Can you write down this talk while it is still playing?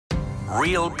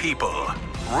Real people,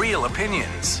 real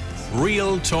opinions,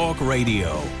 Real Talk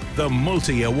Radio. The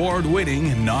multi-award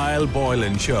winning Niall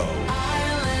Boylan Show.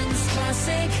 Ireland's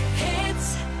classic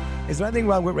hits. Is there anything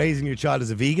wrong with raising your child as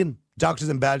a vegan? Doctors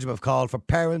in Belgium have called for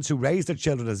parents who raise their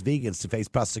children as vegans to face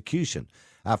prosecution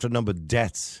after a number of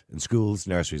deaths in schools,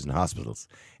 nurseries and hospitals.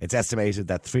 It's estimated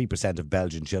that 3% of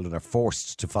Belgian children are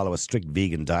forced to follow a strict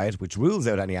vegan diet, which rules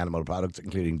out any animal products,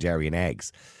 including dairy and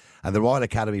eggs. And the Royal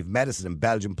Academy of Medicine in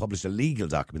Belgium published a legal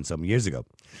document some years ago,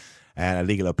 a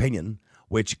legal opinion,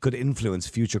 which could influence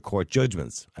future court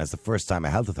judgments, as the first time a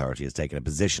health authority has taken a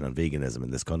position on veganism in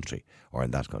this country, or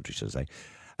in that country, should I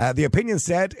say. The opinion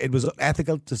said it was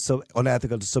unethical to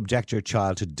subject your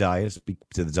child to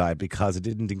the diet because it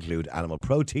didn't include animal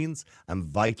proteins and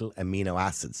vital amino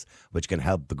acids, which can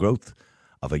help the growth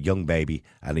of a young baby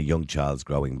and a young child's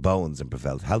growing bones and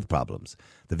prevent health problems.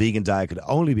 The vegan diet could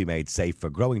only be made safe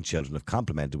for growing children if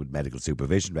complemented with medical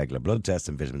supervision, regular blood tests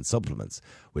and vitamin supplements,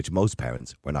 which most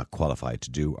parents were not qualified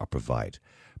to do or provide.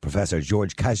 Professor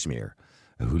George Kashmir,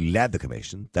 who led the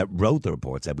commission that wrote the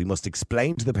report, said we must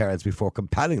explain to the parents before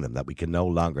compelling them that we can no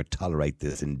longer tolerate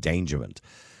this endangerment.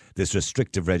 This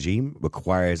restrictive regime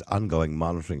requires ongoing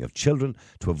monitoring of children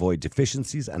to avoid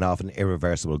deficiencies and often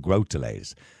irreversible growth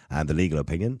delays. And the legal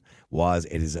opinion was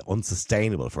it is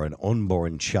unsustainable for an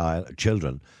unborn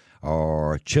children,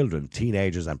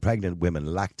 teenagers and pregnant women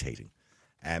lactating.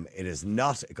 It is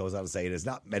not, it goes on to say, it is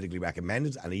not medically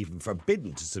recommended and even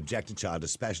forbidden to subject a child,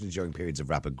 especially during periods of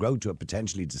rapid growth, to a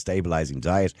potentially destabilising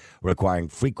diet requiring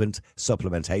frequent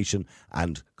supplementation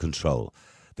and control.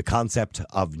 The concept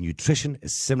of nutrition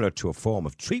is similar to a form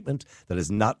of treatment that is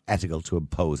not ethical to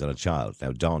impose on a child.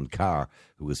 Now, Dawn Carr,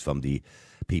 who is from the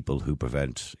People Who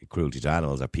Prevent Cruelty to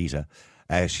Animals, or PETA,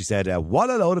 she said, what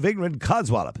a load of ignorant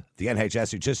codswallop. The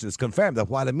NHS nutritionist confirmed that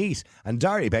while a meat and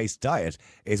dairy-based diet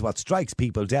is what strikes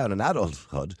people down in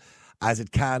adulthood, as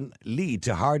it can lead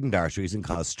to hardened arteries and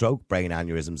cause stroke, brain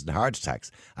aneurysms and heart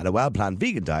attacks. And a well-planned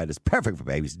vegan diet is perfect for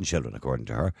babies and children, according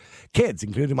to her. Kids,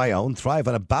 including my own, thrive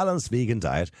on a balanced vegan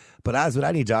diet, but as with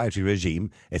any dietary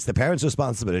regime, it's the parent's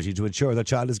responsibility to ensure their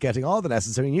child is getting all the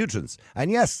necessary nutrients.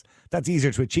 And yes, that's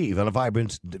easier to achieve on a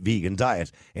vibrant vegan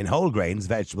diet in whole grains,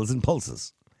 vegetables and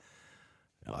pulses.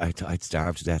 I'd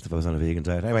starve to death if I was on a vegan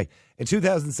diet. Anyway, in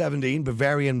 2017,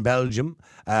 Bavarian, Belgium,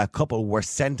 a couple were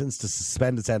sentenced to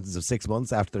suspended sentence of 6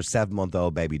 months after their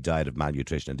 7-month-old baby died of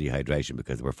malnutrition and dehydration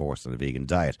because they were forced on a vegan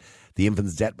diet. The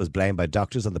infant's death was blamed by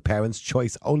doctors on the parents'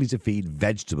 choice only to feed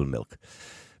vegetable milk.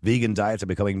 Vegan diets are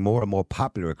becoming more and more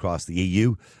popular across the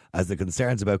EU as the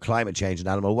concerns about climate change and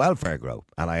animal welfare grow.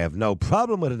 And I have no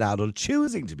problem with an adult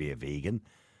choosing to be a vegan.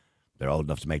 They're old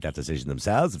enough to make that decision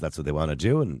themselves if that's what they want to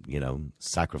do and,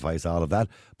 sacrifice all of that.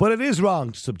 But it is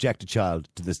wrong to subject a child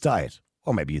to this diet.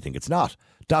 Or maybe you think it's not.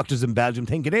 Doctors in Belgium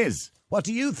think it is. What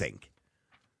do you think?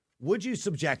 Would you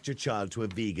subject your child to a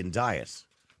vegan diet?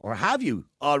 Or have you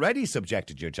already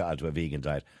subjected your child to a vegan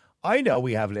diet? I know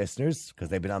we have listeners, because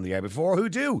they've been on the air before, who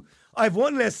do. I've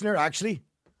one listener, actually.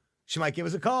 She might give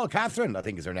us a call. Catherine, I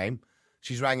think is her name.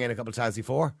 She's rang in a couple of times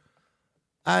before.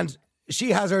 And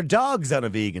she has her dogs on a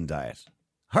vegan diet.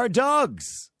 Her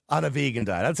dogs on a vegan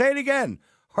diet. I'll say it again.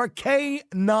 Her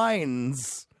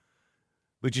canines,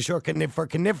 which is short for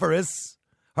coniferous,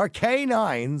 her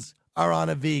canines are on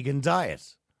a vegan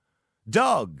diet.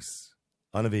 Dogs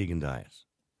on a vegan diet.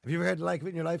 Have you ever heard the like of it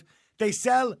in your life? They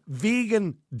sell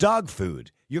vegan dog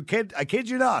food. I kid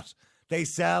you not. They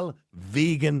sell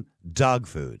vegan dog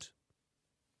food.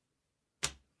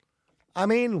 I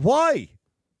mean, why?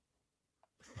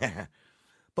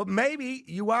 But maybe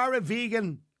you are a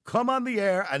vegan. Come on the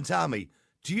air and tell me,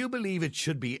 do you believe it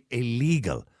should be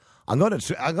illegal? John,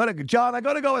 I'm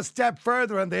gonna go a step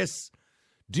further on this.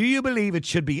 Do you believe it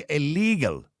should be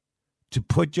illegal to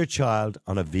put your child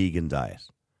on a vegan diet?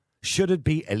 Should it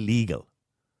be illegal?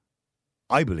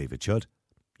 I believe it should.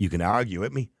 You can argue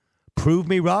with me. Prove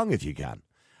me wrong if you can.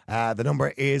 The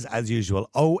number is, as usual,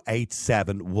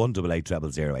 087 188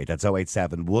 0008. That's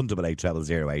 087 188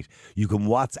 0008. You can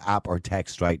WhatsApp or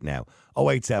text right now.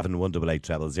 087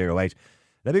 188 0008.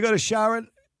 Let me go to Sharon.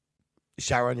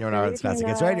 Sharon, you're on Ireland's Classic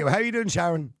Hits Radio. How are you doing,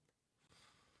 Sharon?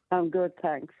 I'm good,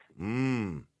 thanks.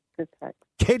 Good, thanks.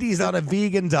 Kitty's on a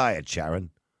vegan diet,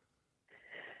 Sharon.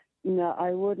 No,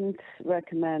 I wouldn't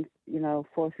recommend,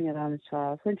 forcing it on a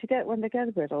child. When they get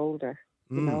a bit older,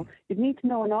 you'd need to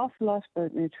know an awful lot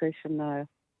about nutrition now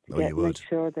to make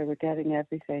sure they were getting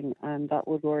everything, and that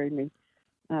would worry me.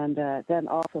 And then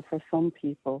also for some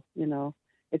people,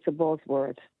 it's a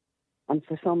buzzword. And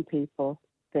for some people,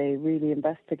 they really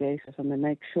investigate it and they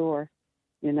make sure,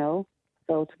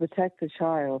 So to protect the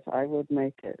child, I would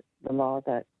make it the law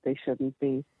that they shouldn't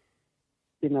be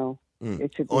you know,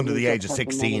 it should be under the legal age of to have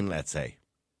the 16, money. let's say.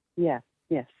 Yeah,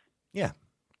 yes. Yeah.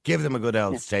 Give them a good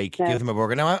old steak. Now- Give them a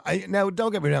burger. Now,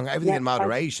 don't get me wrong. Everything Yeah, in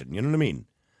moderation. You know what I mean?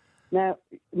 Now,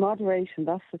 moderation,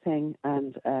 that's the thing,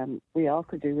 and we all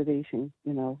could do with eating,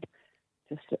 you know,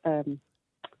 just a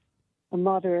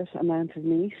moderate amount of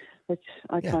meat, which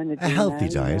I kind of do a healthy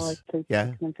now, you know, diet. I take Yeah.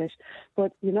 chicken and fish.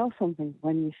 But you know something,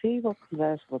 when you see what comes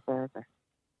out of a burger,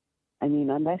 I mean,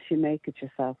 unless you make it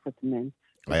yourself with the mince.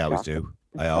 I always do.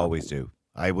 I always do.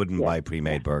 I wouldn't buy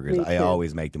pre-made burgers. Me I too.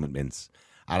 always make them with mince.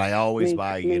 And I always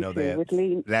buy, Me you know, too. With the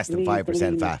lean- less than lean- 5%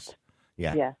 lean- fat.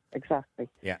 Yeah. Yeah, exactly.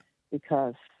 Yeah.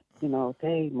 Because, you know,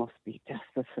 they must be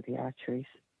desperate for the arteries.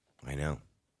 I know.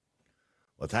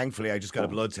 Well, thankfully, I just got a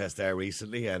blood test there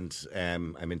recently, and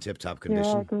I'm in tip-top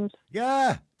condition. Yeah, good.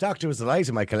 Yeah, doctor was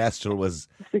delighted. My cholesterol was.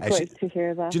 It'd be great to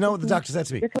hear that. Do you know what the doctor said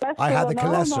to me? Your cholesterol I had the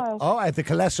normal. cholesterol. Oh, I had the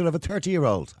cholesterol of a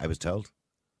 30-year-old. I was told.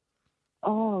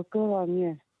 Oh, good on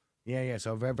you. Yeah.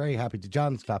 So very, very happy.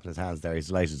 John's clapping his hands there. He's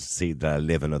delighted to see that I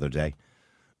live another day.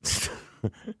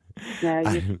 Now,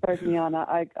 you spurred me on.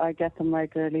 I get them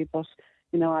regularly, but,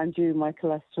 you know, I'm due my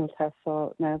cholesterol test,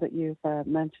 so now that you've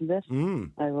mentioned it,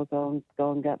 I will go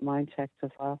and get mine checked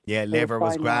as well. Yeah, It liver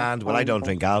was fine grand. last Well, I time, don't but-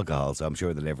 drink alcohol, so I'm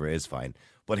sure the liver is fine.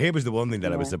 But here was the one thing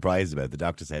that I was Yeah. surprised about. The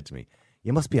doctor said to me,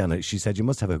 "You must be on it." She said, "You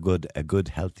must have a good,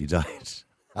 healthy diet."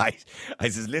 I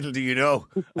says, "Little do you know,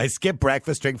 I skip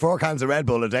breakfast, drink 4 cans of Red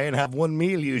Bull a day, and have one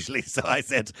meal usually." So I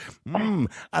said, and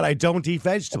I don't eat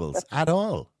vegetables at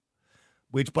all.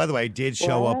 Which, by the way, did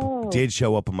show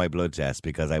Wow. up on my blood test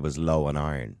because I was low on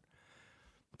iron.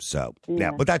 So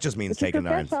yeah, but that just means But you taking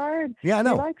could iron. get iron. Yeah, I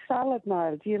know. Do you like salad,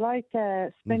 Niall? Do you like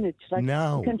spinach? Like,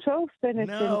 No. You can throw spinach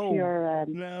No. into your...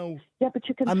 No. Yeah, but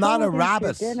you can I'm throw not it a into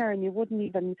rabbit. your dinner and you wouldn't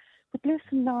even... But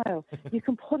listen, Niall, you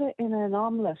can put it in an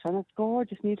omelette and it's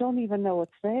gorgeous and you don't even know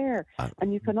it's there.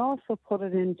 And you can also put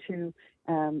it into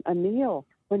a meal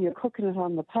when you're cooking it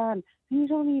on the pan and you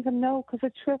don't even know because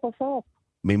it shrivels up.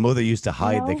 My mother used to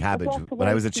hide No, the but cabbage. that's the When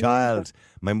I way was a to use child, it.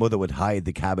 my mother would hide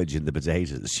the cabbage in the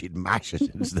potatoes. She'd mash it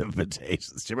into the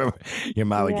potatoes. Do you remember? Your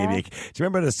mum would give Yeah. you... Do you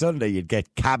remember on a Sunday you'd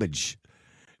get cabbage,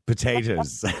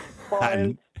 potatoes?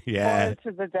 Boiled, yeah. boiled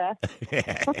to the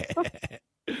death.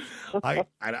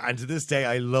 And to this day,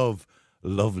 I love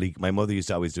lovely... My mother used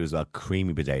to always do as well,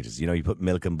 creamy potatoes. You know, you put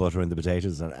milk and butter in the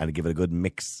potatoes and give it a good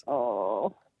mix.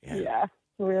 Oh, yeah.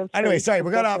 Real Anyway, treat. sorry, we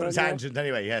got off on a Yeah. tangent.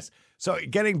 Anyway, yes. So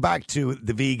getting back to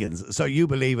the vegans, so you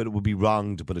believe it would be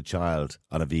wrong to put a child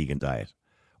on a vegan diet,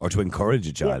 or to encourage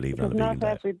a child even on a because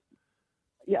vegan diet?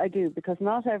 Yeah, I do, because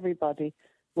not everybody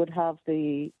would have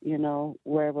the, you know,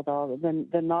 wherewithal,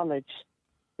 the knowledge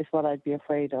is what I'd be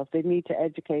afraid of. They need to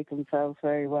educate themselves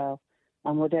very well.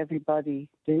 And would everybody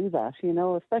do that? You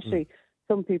know, especially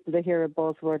some people, they hear a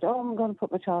buzzword, oh, I'm going to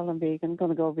put my child on vegan, I'm going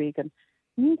to go vegan.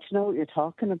 You need to know what you're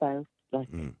talking about. Like,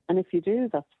 and if you do,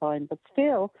 that's fine. But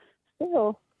still,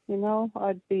 you know,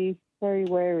 I'd be very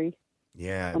wary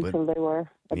Yeah, until they were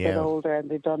a bit older and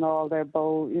they'd done all their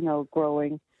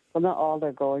growing. Well, not all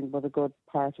their growing, but a good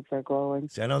part of their growing.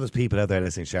 See, I know there's people out there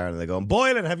listening, Sharon, and they're going,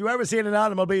 Boylan, have you ever seen an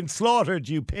animal being slaughtered,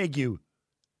 you pig, you?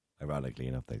 Ironically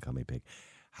enough, they call me pig.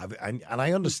 And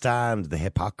I understand the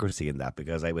hypocrisy in that,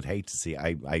 because I would hate to see,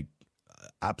 I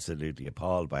absolutely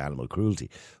appalled by animal cruelty.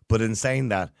 But in saying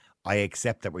that, I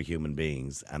accept that we're human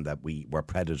beings and that we're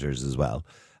predators as well.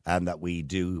 And that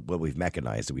we've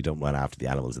mechanized it. We don't run after the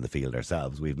animals in the field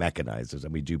ourselves. We've mechanized it,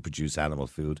 and we do produce animal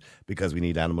food because we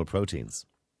need animal proteins.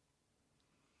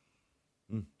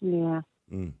 Yeah.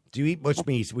 Do you eat much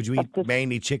meat? Would you eat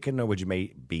mainly chicken, or would you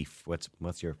make beef? What's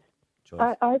your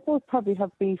choice? I would probably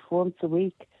have beef once a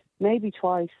week, maybe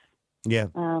twice. Yeah.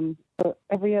 But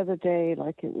every other day,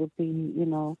 like, it would be, you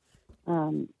know,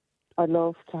 I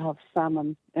love to have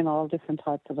salmon in all different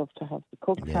types. I love to have the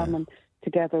cooked salmon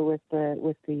together with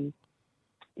the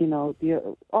you know,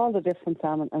 all the different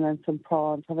salmon, and then some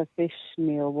prawns. Have a fish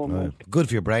meal one week. Good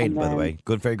for your brain, And by the then- way.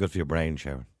 Very good for your brain,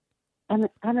 Sharon. And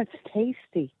it's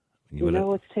tasty. You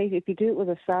know, it's tasty. If you do it with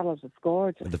a salad, it's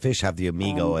gorgeous. The fish have the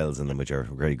omega oils in them, which are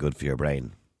very good for your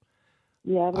brain.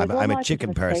 Yeah, but I don't I'm a like it chicken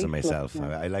if it's person tasteless myself.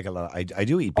 now. I like a lot. I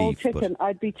do eat beef. Chicken.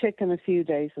 I'd be chicken a few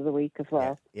days of the week as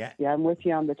well. Yeah. Yeah, I'm with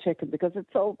you on the chicken because it's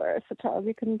so versatile.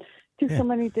 You can do so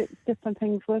many different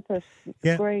things with it.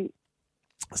 It's great.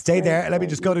 Stay there. Let me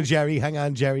just go to Jerry. Hang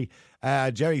on, Jerry.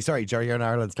 Jerry, you're on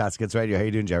Ireland's Classic Hits Radio. How are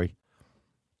you doing, Jerry?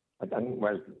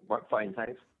 Well, fine,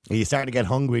 thanks. Are you starting to get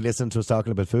hungry listening to us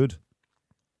talking about food?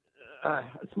 A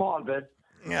small bit.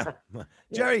 Yeah.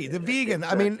 Jerry, the vegan.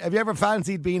 I mean, have you ever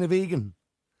fancied being a vegan?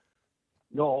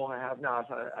 No, I have not.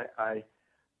 I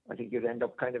think you'd end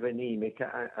up kind of anemic,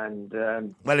 and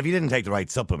Well, if you didn't take the right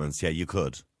supplements, yeah, you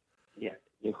could. yeah,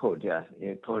 You could, yeah,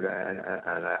 you could, and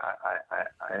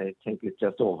I think it's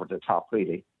just over the top,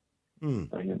 really. I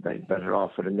think they're better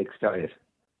off with a mixed diet.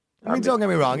 I mean, don't get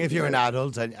me wrong. If you're an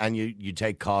adult and you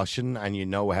take caution and you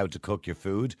know how to cook your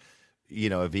food,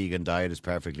 a vegan diet is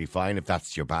perfectly fine if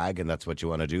that's your bag and that's what you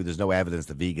want to do. There's no evidence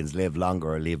that vegans live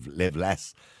longer or live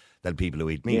less than people who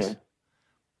eat meat.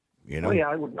 Yeah. Oh, yeah,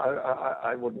 I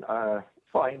wouldn't.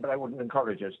 Fine, but I wouldn't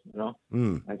encourage it.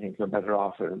 I think you're better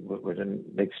off with a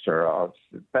mixture of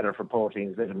better for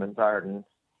proteins, vitamins, iron,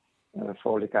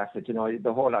 folic acid.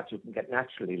 The whole lot you can get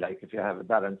naturally. Like if you have a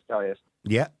balanced diet.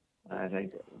 Yeah. I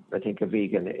think a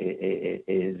vegan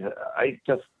is.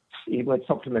 Even with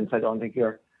supplements, I don't think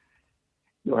you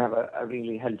have a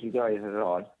really healthy diet at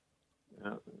all.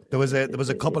 There was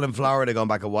a couple in Florida going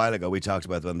back a while ago. We talked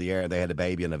about them on the air. They had a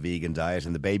baby on a vegan diet,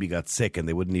 and the baby got sick, and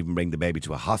they wouldn't even bring the baby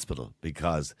to a hospital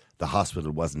because the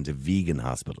hospital wasn't a vegan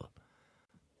hospital.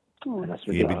 Oh, that's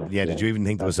ridiculous. Yeah, did you even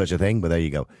think there was such a thing? But there you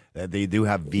go. They do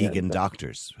have vegan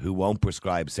doctors who won't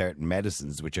prescribe certain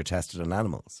medicines which are tested on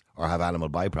animals or have animal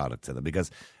byproducts in them,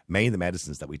 because many of the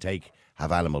medicines that we take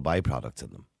have animal byproducts in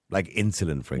them. Like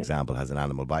insulin, for example, has an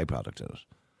animal byproduct in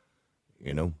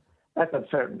it. That's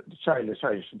unfair. The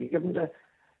child should be given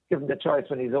the choice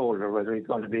when he's older whether he's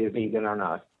going to be a vegan or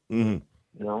not. Mm-hmm.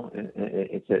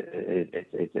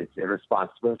 It's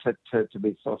irresponsible to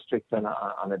be so strict on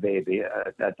a baby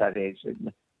at that age.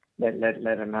 Let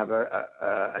him have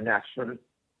a natural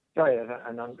diet,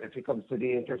 and if he comes to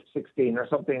the age of 16 or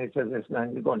something, he says,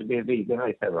 "Listen, you're going to be a vegan."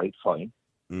 I say, "Right, fine."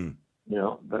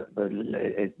 But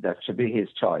that should be his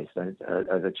choice. And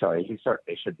as a child, he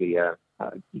certainly should be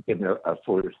given a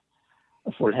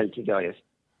full healthy diet.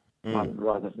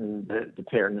 Rather than the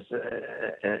parents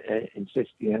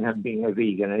insisting on him being a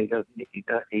vegan, and he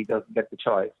doesn't get the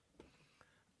choice.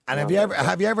 And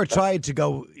have you ever tried to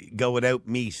go without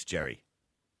meat, Jerry?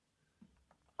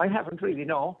 I haven't really.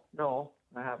 No,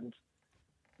 I haven't.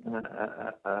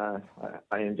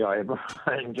 I enjoy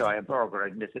a burger.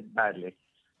 I miss it badly.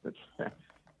 But, I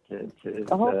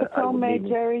hope it's homemade,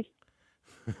 Jerry.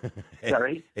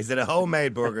 Sorry? Is it a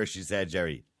homemade burger? She said,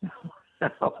 Jerry.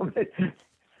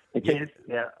 It is,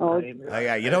 yeah. Oh,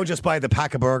 yeah. You don't just buy the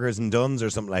pack of burgers and Duns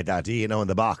or something like that, do you? In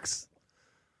the box.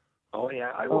 Oh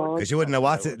yeah, I would. Because you wouldn't know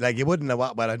what's it. Like you wouldn't know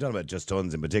what. Well, I don't know about just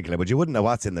Duns in particular, but you wouldn't know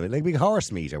what's in them. Like big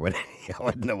horse meat or whatever. You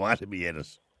wouldn't know what to be in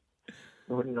it.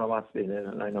 I wouldn't know what's in it,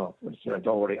 and I know. But I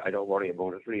don't worry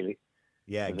about it really.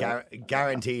 Yeah,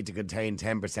 guaranteed to contain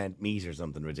 10% meat or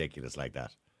something ridiculous like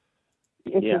that.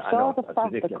 If you saw the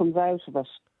fat that comes out of it.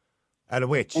 Out of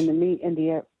which? In the meat, in the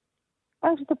air.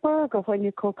 Out of the burger when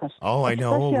you cook it. Oh, I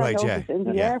know. Right, yeah. In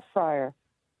the air fryer.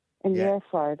 In the air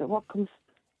fryer. What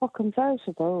comes out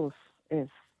of those is,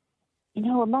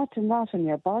 imagine that in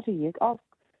your body.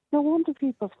 No wonder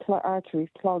people's arteries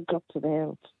clogged up to the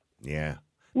hilt. Yeah.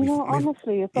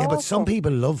 Honestly, it's awful. But some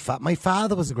people love fat. My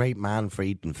father was a great man for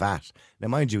eating fat. Now,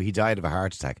 mind you, he died of a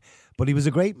heart attack, but he was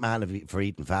a great man for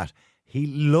eating fat. He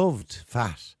loved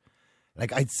fat.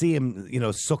 Like, I'd see him,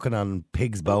 sucking on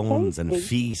pig's bones and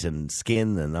feet and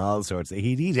skin and all sorts.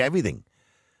 He'd eat everything.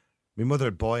 My mother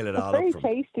would boil it all up. It's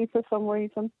very tasty for some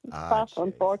reason. Fat,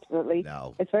 unfortunately.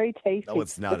 No. It's very tasty. No,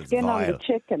 it's not. The skin on the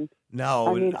chicken. No.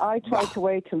 I mean, I try to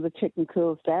wait till the chicken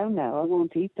cools down now. I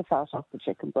won't eat the fat off the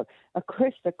chicken, but the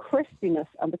crispiness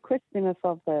and the crispiness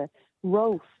of the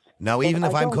roast. No, even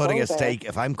if I'm cutting a steak,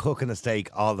 if I'm cooking a steak,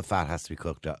 all the fat has to be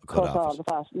cut off. All the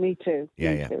fat. Me too.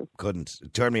 Yeah. Too. Couldn't.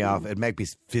 Turn me off. It'd make me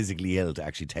physically ill to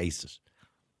actually taste it.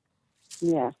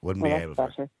 Yeah. Wouldn't be able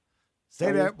to.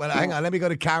 Stay there. Well, hang on. Let me go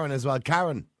to Karen as well.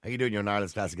 Karen, how you doing? You're in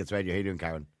Ireland's Classic Hits Radio. How you doing,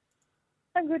 Karen?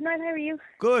 I'm good, Niall. How are you?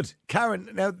 Good. Karen,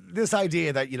 now, this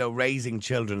idea that, raising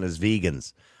children as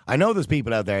vegans, I know there's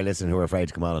people out there listening who are afraid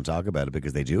to come on and talk about it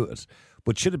because they do it,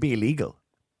 but should it be illegal?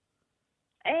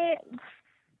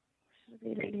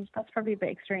 That's probably a bit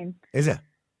extreme. Is it?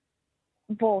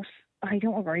 But I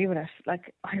don't agree with it.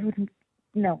 Like, I wouldn't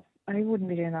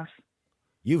be doing that.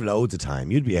 You've loads of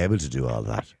time. You'd be able to do all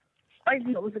that. I've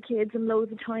loads of kids and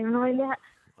loads of time, Niall.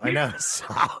 I know.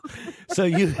 So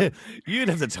you'd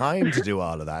have the time to do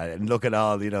all of that and look at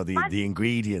all, the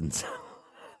ingredients.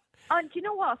 And do you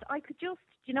know what? Do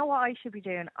you know what I should be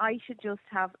doing? I should just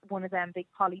have one of them big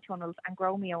polytunnels and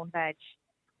grow my own veg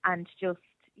and just,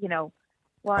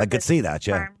 I could see that,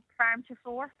 yeah. Farm to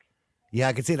fork. Yeah,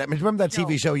 I could see that. I mean, remember that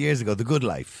TV show years ago, The Good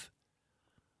Life?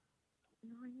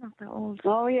 No, I'm not that old.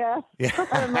 Oh, yeah.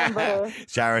 I remember.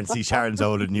 Sharon's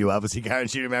older than you, obviously. Karen,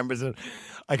 she remembers it.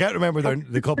 I can't remember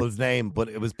the couple's name, but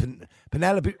it was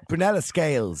Prunella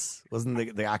Scales,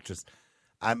 wasn't the actress?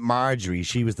 Marjorie,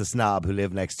 she was the snob who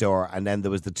lived next door, and then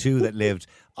there was the two that lived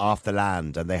off the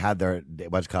land, and they had their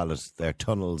their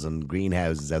tunnels and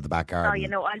greenhouses out the back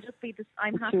garden. I'll just be this.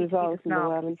 I'm happy She to was be always the in the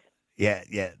snob. wellies.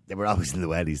 Yeah, they were always in the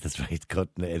wellies. That's right,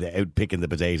 cutting it out, picking the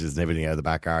potatoes and everything out of the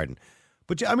back garden.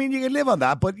 But I mean, you can live on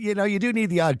that, but you do need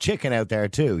the odd chicken out there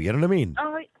too. You know what I mean?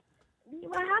 Oh,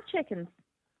 I have chickens.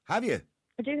 Have you?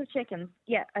 I do have chickens.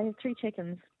 Yeah, I have 3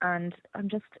 chickens, and I'm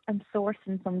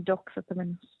sourcing some ducks at the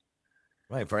minute.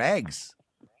 Right, for eggs.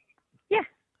 Yeah,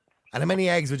 And how many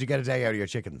eggs would you get a day out of your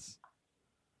chickens?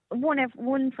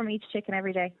 one from each chicken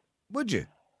every day. Would you?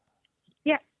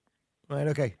 Yeah, Right,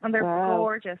 okay. and they're Wow.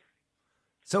 gorgeous.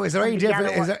 So is there any And the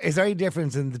difference? yellow Is there any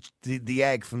difference in the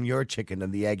egg from your chicken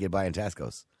and the egg you buy in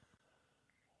Tesco's?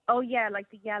 Oh yeah, like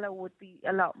the yellow would be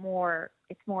a lot more.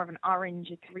 It's more of an orange.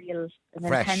 It's real, an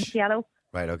Fresh. intense yellow.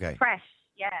 Right, okay. Fresh.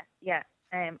 Yeah.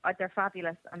 They're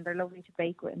fabulous and they're lovely to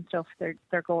bake with and stuff.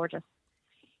 They're gorgeous.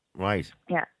 Right.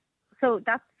 Yeah. So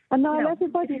that's. And now you know,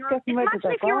 everybody's if getting rid of imagine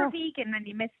their if you were grass. vegan and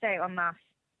you missed out on that.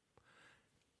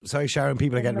 Sorry, Sharon,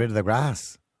 people are getting rid of the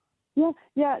grass. Yeah.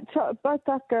 About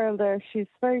that girl there, she's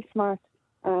very smart.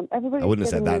 Everybody's I wouldn't have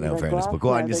said getting that rid now, of in their fairness, grass but go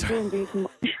on, now. you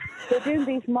They're doing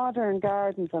these modern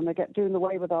gardens, and they're doing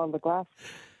away with all the grass.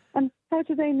 And how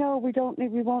do they know we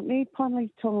won't need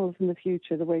polytunnels in the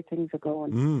future? The way things are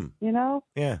going,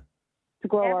 Yeah. to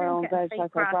grow our Everyone's own getting veg fake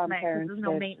like our grass now 'cause grandparents there's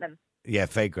no did. maintenance. Yeah,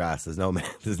 fake grass. There's no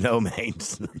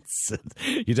maintenance.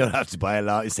 You don't have to buy a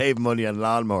lot. You save money on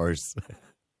lawnmowers.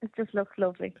 It just looks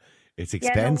lovely. It's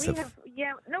expensive.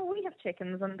 We have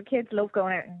chickens, and the kids love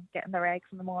going out and getting their eggs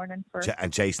in the morning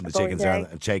And chasing the a boiled chickens around,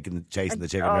 egg. and chasing the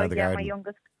chicken around the My garden.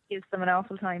 youngest gives them an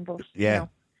awful time, but Yeah.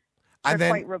 they're And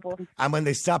then, quite robust. and when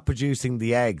they stop producing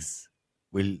the eggs,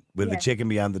 will the Yeah. chicken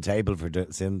be on the table for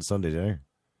Sunday dinner?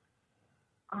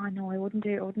 Oh no, I wouldn't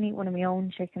do it. I wouldn't eat one of my own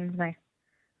chickens now,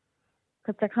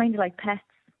 because they're kind of like pets.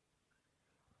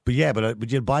 But yeah,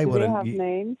 but you'd buy Do one, they and, have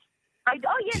names? I'd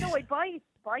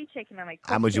buy chicken and I'd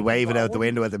cook and would you chicken, wave it but I out the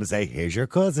wouldn't- window at them and say, "Here's your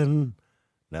cousin"?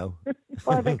 No.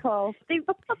 What are they called? They,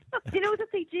 you know that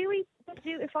they do eat.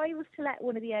 If I was to let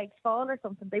one of the eggs fall or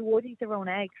something, they would eat their own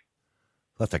eggs.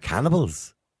 What, they're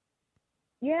cannibals?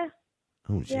 Yeah,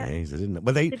 Oh, jeez, Yeah. I didn't know.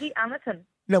 Well, they they'd eat anything.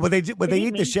 no, but they do. But They they eat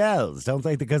eat the meat. shells, don't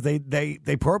they? Because they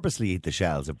purposely eat the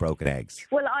shells of broken eggs.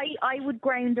 Well, I would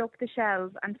grind up the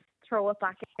shells and throw it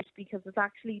back out because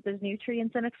there's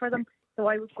nutrients in it for them. So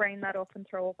I would grind that up and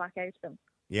throw it back out to them.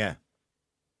 Yeah.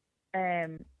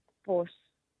 But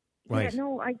Right. yeah,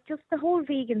 no, the whole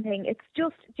vegan thing. It's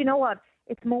just, do you know what?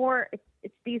 It's more.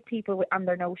 It's these people and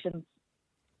their notions.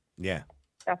 Yeah.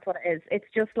 That's what it is. It's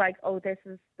just like, oh, this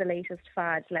is the latest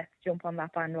fad. Let's jump on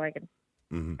that bandwagon.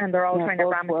 Mm-hmm. And they're all Yeah, trying to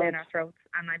both ram it down worlds. our throats,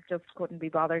 and I just couldn't be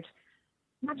bothered.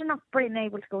 Imagine not being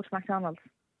able to go to McDonald's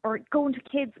or going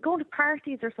to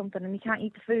parties or something, and you can't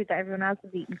eat the food that everyone else is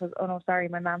eating because, oh no, sorry,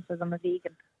 my mum says I'm a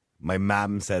vegan. My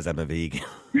mum says I'm a vegan.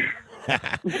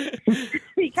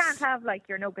 You can't have like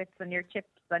your nuggets and your chips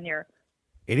and your.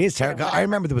 It is terrible. Yeah, I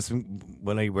remember there was some,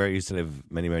 where I used to live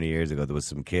many, many years ago, there was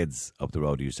some kids up the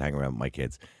road who used to hang around with my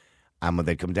kids. And when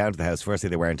they'd come down to the house, firstly,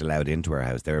 they weren't allowed into our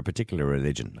house. They're a particular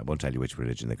religion. I won't tell you which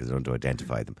religion because I don't want to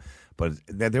identify them. But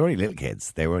they're only little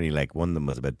kids. They were only like, one of them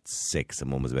was about 6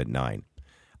 and one was about 9.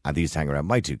 And they used to hang around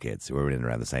my 2 kids who were in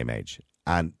around the same age.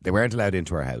 And they weren't allowed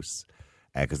into our house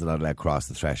because they're not allowed to cross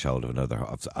the threshold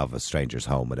of a stranger's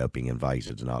home without being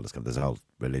invited and all this kind of. There's a whole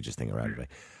religious thing around it. Right?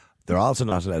 They're also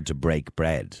not allowed to break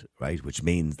bread, right? Which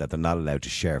means that they're not allowed to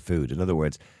share food. In other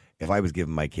words, if I was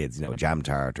giving my kids, a jam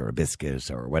tart or a biscuit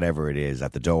or whatever it is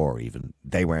at the door even,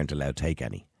 they weren't allowed to take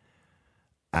any.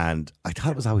 And I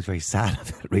thought it was always very sad. I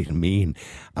felt really mean.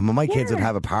 And when my kids would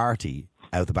have a party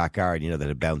out the back garden, they'd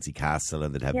have bouncy castle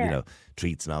and they'd have,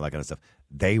 treats and all that kind of stuff.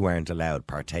 They weren't allowed to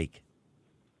partake.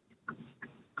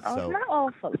 Oh, isn't that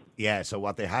awful? Yeah, so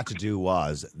what they had to do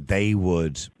was they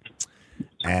would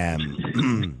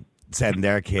send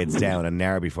their kids down an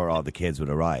hour before all the kids would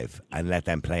arrive and let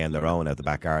them play on their own out the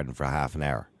back garden for half an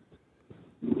hour.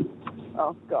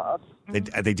 Oh God.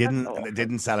 They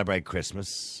didn't celebrate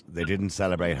Christmas. They didn't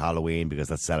celebrate Halloween because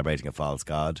that's celebrating a false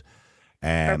god.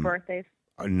 Or birthdays.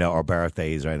 Or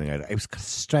birthdays or anything like that. It was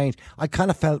strange. I kind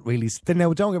of felt really.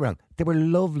 No, don't get me wrong. They were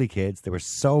lovely kids. They were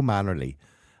so mannerly,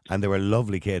 and they were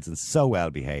lovely kids and so well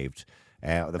behaved.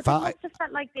 But they must have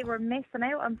felt like they were missing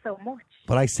out on so much.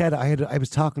 But I said I was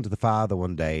talking to the father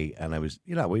one day, and I was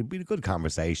we had a good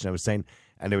conversation. I was saying,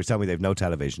 and they were telling me they have no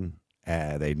television,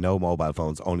 they have no mobile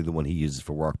phones, only the one he uses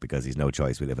for work because he's no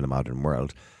choice. We live in a modern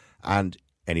world, and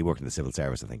he worked in the civil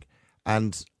service, I think.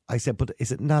 And I said, but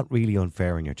is it not really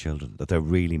unfair on your children that they're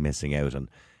really missing out on?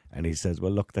 And he says,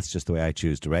 well, look, that's just the way I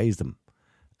choose to raise them.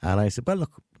 And I said, well,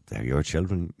 look, they're your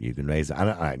children. You can raise them. And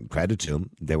I credit to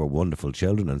them. They were wonderful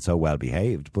children and so well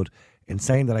behaved. But in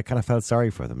saying that, I kind of felt sorry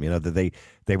for them. You know, that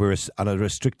they were on a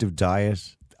restrictive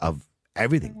diet of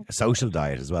everything, a social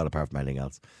diet as well, apart from anything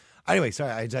else. Anyway,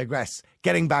 sorry, I digress.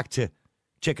 Getting back to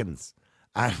chickens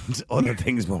and other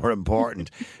things more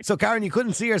important. So, Karen, you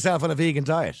couldn't see yourself on a vegan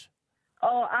diet?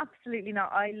 Oh, absolutely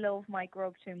not. I love my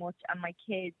grub too much, and my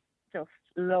kids just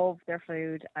love their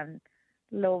food and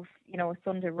love, a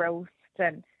Sunday roast.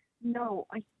 And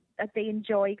they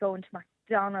enjoy going to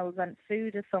McDonald's, and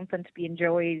food is something to be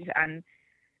enjoyed. And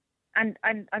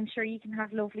I'm sure you can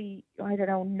have lovely,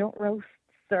 nut roasts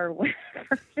or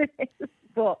whatever it is,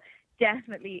 but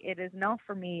definitely it is not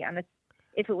for me. And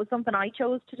if it was something I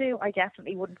chose to do, I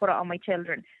definitely wouldn't put it on my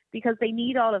children, because they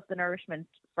need all of the nourishment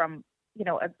from,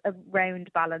 a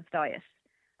round, balanced diet.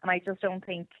 And I just don't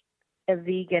think a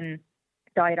vegan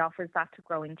diet offers that to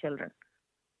growing children.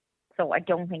 So I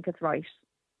don't think it's right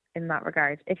in that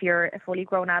regard. If you're a fully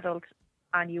grown adult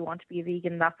and you want to be a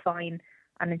vegan, that's fine.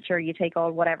 And ensure you take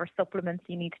all whatever supplements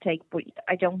you need to take. But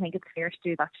I don't think it's fair to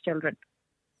do that to children.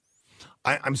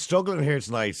 I'm struggling here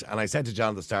tonight, and I said to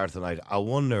John at the start of the night, I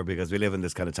wonder, because we live in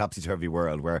this kind of topsy-turvy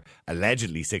world where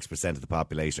allegedly 6% of the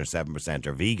population or 7%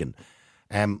 are vegan.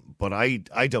 But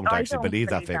I don't actually believe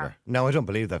that figure. No, I don't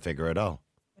believe that figure at all.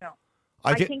 No.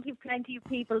 I think you've plenty of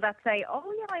people that say,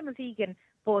 oh yeah, I'm a vegan,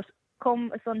 but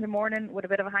come a Sunday morning with a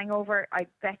bit of a hangover, I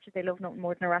bet you they love nothing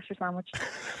more than a rasher sandwich.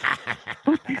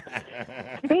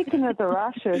 Speaking of the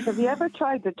rashers, have you ever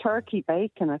tried the turkey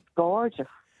bacon? It's gorgeous.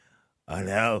 I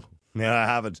know. No, I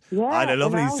haven't. Yeah, I had a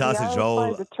lovely sausage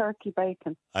roll. The turkey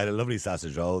bacon. I had a lovely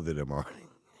sausage roll the other morning.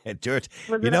 Dirt.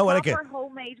 Was it a proper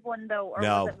homemade one though, or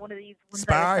was it one of these ones?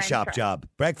 Spar shop job,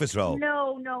 breakfast roll.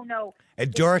 No. A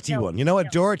dirty one. A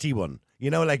dirty one.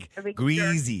 Like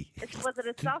greasy. Was it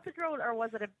a sausage roll or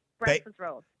was it a breakfast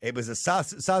roll? It was a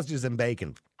sausages and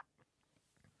bacon.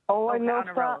 Oh, I love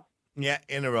that. Roll. Yeah,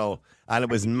 in a roll, and it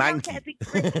was manky. A big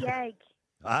drippy egg.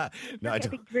 No, I don't. A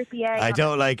big drippy egg. I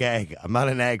don't like egg. I'm not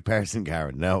an egg person,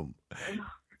 Karen. No,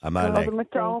 I'm not an egg. The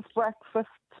McDonald's breakfast.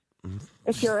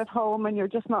 If you're at home and you're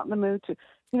just not in the mood to,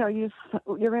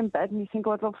 you're in bed and you think,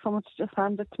 oh, I'd love someone to just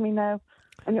hand it to me now,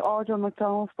 and you order a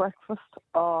McDonald's breakfast.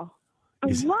 Oh,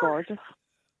 it's gorgeous.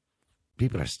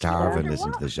 People are starving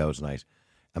listening to the show tonight.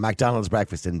 A McDonald's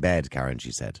breakfast in bed, Karen,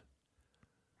 she said.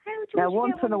 Yeah,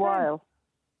 once in a while.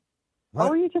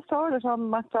 What? Oh, you just order it on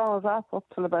McDonald's app up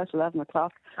till about 11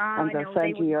 o'clock, and they'll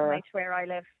send you your... where I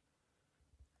live.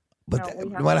 But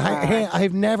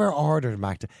I've never ordered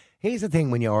McDonald's. Here's the thing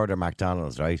when you order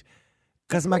McDonald's, right?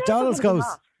 Because McDonald's goes...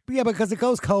 Yeah, because it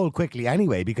goes cold quickly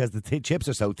anyway, because the chips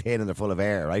are so thin and they're full of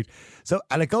air, right? So,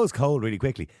 and it goes cold really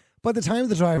quickly. By the time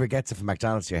the driver gets it from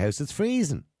McDonald's to your house, it's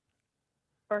freezing.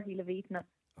 Or he'll have eaten it.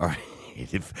 Or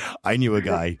I knew a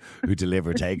guy who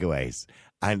delivered takeaways,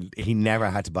 and he never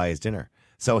had to buy his dinner.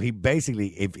 So he basically,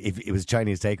 if it was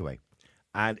Chinese takeaway,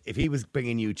 and if he was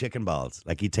bringing you chicken balls,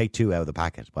 like he'd take 2 out of the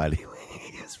packet while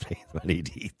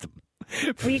he'd eat them.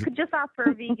 Well, you could just ask for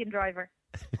a vegan driver.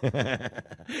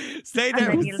 Stay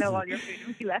there. And then you'll know all your food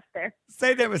will be left there.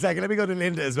 Stay there for a second. Let me go to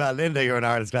Linda as well. Linda, you're on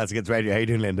Ireland's Classic Hits Radio. How you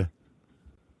doing, Linda?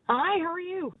 Hi, how are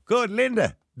you? Good,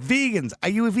 Linda. Vegans. Are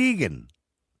you a vegan?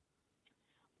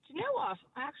 Do you know what?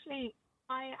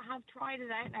 I have tried it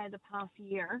out now the past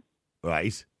year.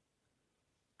 Right.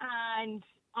 And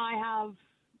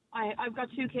I've got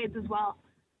 2 kids as well,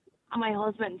 and my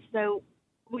husband. So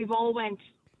we've all went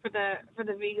for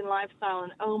the vegan lifestyle,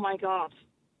 and oh my God,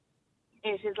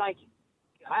 it is like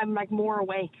I'm like more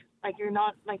awake. Like you're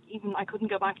not like even I couldn't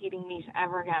go back eating meat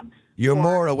ever again. You're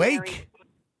more awake.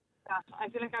 I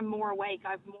feel like I'm more awake.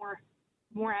 I have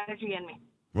more energy in me.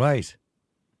 Right.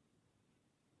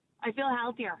 I feel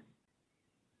healthier.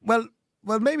 Well,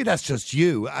 maybe that's just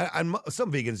you. And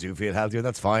some vegans do feel healthier.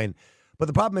 That's fine. But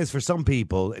the problem is for some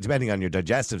people, depending on your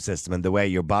digestive system and the way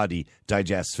your body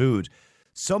digests food,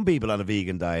 some people on a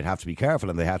vegan diet have to be careful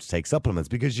and they have to take supplements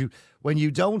because when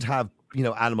you don't have,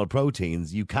 animal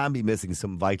proteins, you can be missing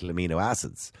some vital amino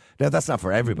acids. Now, that's not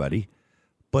for everybody.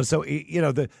 But so,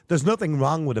 there's nothing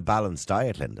wrong with a balanced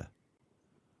diet, Linda.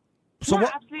 So yeah,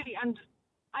 absolutely. And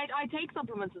I take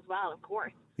supplements as well, of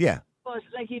course. Yeah. But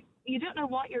like you don't know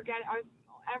what you're getting.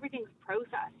 Everything's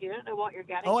processed. You don't know what you're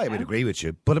getting. Oh, I would agree with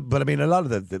you. But I mean, a lot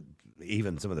of the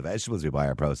even some of the vegetables we buy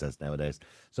are processed nowadays.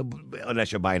 So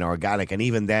unless you're buying organic, and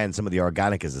even then, some of the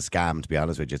organic is a scam. To be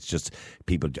honest with you, it's just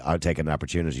people are taking an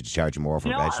opportunity to charge you more for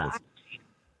vegetables.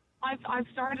 I've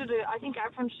started. I think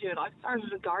everyone should. I've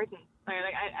started a garden.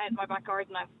 In my back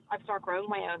garden, I've started growing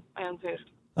my own food.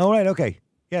 Oh right, okay,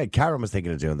 yeah. Karen was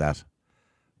thinking of doing that.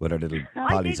 with her little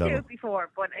I did do polytunnel. it before,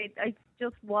 but I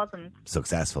just wasn't.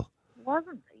 Successful.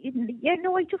 Yeah,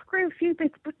 no, I just grew a few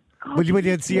bits, but God, But you used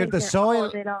to see, be the out there soil. all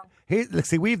day long. Here, look,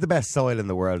 see, we've the best soil in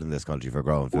the world in this country for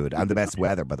growing food, and the best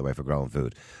weather, by the way, for growing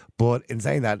food. But in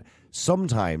saying that,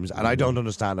 sometimes, and I don't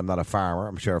understand, I'm not a farmer.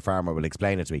 I'm sure a farmer will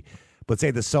explain it to me. But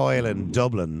say the soil in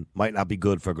Dublin might not be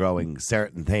good for growing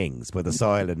certain things, but the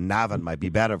soil in Navan might be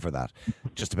better for that,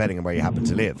 just depending on where you happen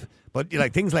to live. But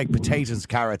like things like potatoes,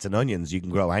 carrots, and onions, you can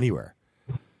grow anywhere.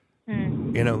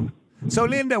 You know. So,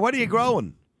 Linda, what are you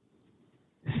growing?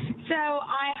 So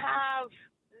I have,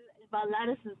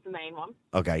 lettuce is the main one.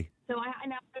 Okay. So I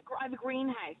have a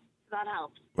greenhouse, so that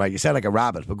helps. Right, you sound like a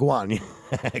rabbit, but go on.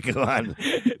 Go on.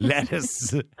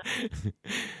 Lettuce.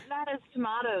 Lettuce,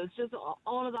 tomatoes, just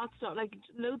all of that stuff, like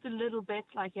loads of little bits,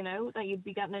 like, you know, that you'd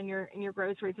be getting in your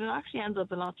groceries, and it actually ends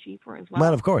up a lot cheaper as well.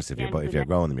 Well, of course, if you're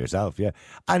growing them yourself, yeah.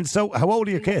 And so, how old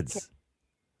are your kids?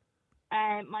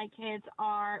 My kids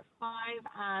are 5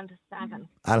 and 7.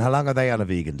 And how long are they on a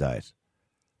vegan diet?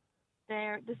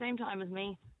 They're the same time as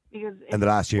me, because In the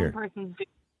last year? In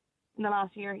the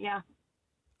last year, yeah.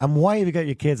 And why have you got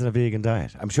your kids on a vegan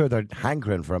diet? I'm sure they're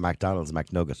hankering for a McDonald's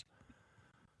McNugget.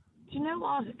 Do you know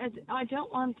what? I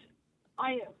don't want.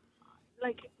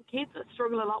 Kids that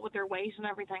struggle a lot with their weight and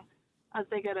everything as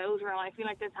they get older, and I feel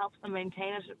like this helps them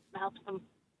maintain it. It helps them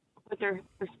with their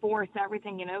sports,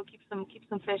 everything. You know, keeps them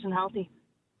fit and healthy.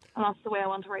 And that's the way I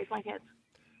want to raise my kids.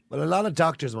 Well, a lot of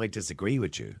doctors might disagree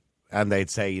with you, and they'd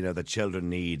say, you know, that children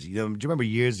need. You know, do you remember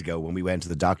years ago when we went to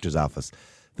the doctor's office?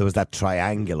 There was that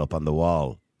triangle up on the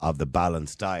wall of the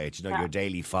balanced diet. You know, your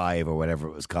Daily 5 or whatever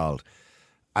it was called.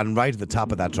 And right at the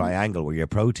top of that triangle were your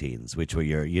proteins, which were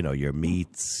your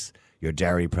meats, your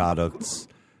dairy products,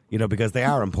 you know, because they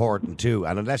are important too.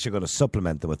 And unless you're going to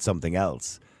supplement them with something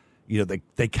else, you know,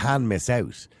 they can miss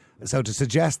out. So to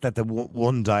suggest that the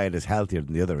one diet is healthier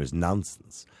than the other is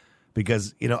nonsense.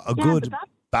 Because, you know, a good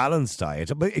balanced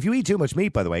diet, but if you eat too much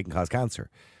meat, by the way, it can cause cancer.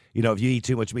 You know, if you eat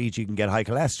too much meat, you can get high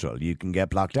cholesterol, you can get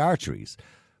blocked arteries.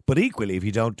 But equally, if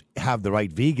you don't have the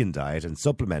right vegan diet and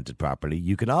supplement it properly,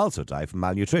 you can also die from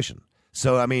malnutrition.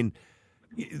 So, I mean,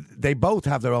 they both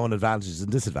have their own advantages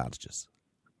and disadvantages.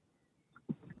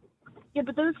 Yeah,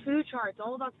 but those food charts,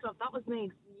 all that stuff, that was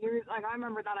made years. Like, I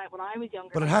remember that when I was younger.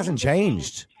 But it hasn't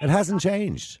changed. It hasn't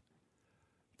changed.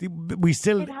 We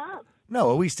still. It has.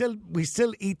 No, we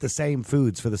still eat the same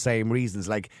foods for the same reasons.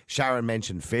 Like Sharon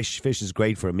mentioned, fish. Fish is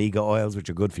great for omega oils, which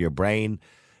are good for your brain.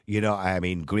 You know, I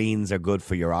mean, greens are good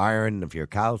for your iron and for your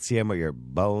calcium or your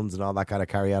bones and all that kind of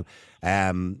carry on.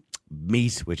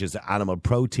 Meat, which is animal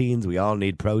proteins. We all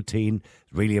need protein.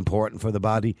 It's really important for the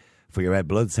body, for your red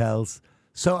blood cells.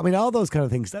 So, I mean, all those kind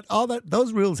of things,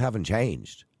 those rules haven't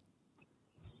changed.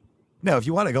 Now, if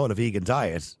you want to go on a vegan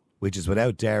diet, which is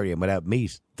without dairy and without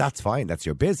meat, that's fine. That's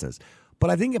your business. But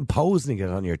I think imposing it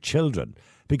on your children,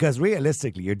 because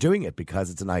realistically, you're doing it because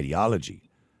it's an ideology.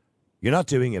 You're not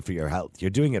doing it for your health. You're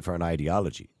doing it for an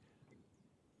ideology.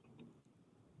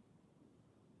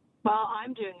 Well,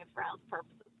 I'm doing it for health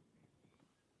purposes.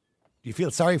 Do you feel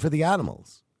sorry for the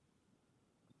animals?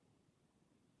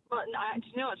 Well, do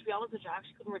you know what? To be honest with you, I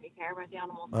actually couldn't really care about the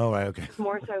animals. Oh, right, okay. It's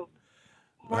more so.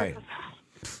 Right.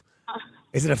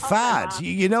 Is it a fad?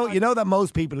 You know that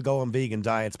most people go on vegan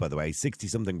diets, by the way,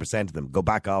 60-something% of them go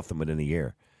back off them within a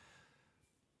year.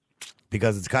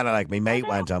 Because it's kind of like my mate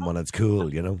went on one, it's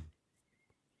cool, you know?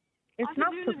 It's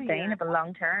not sustainable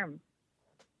long term.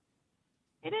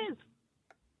 It is.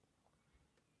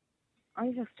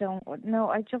 I just don't. No,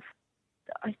 I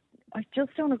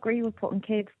just don't agree with putting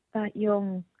kids that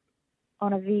young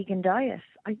on a vegan diet.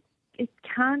 It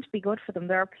can't be good for them.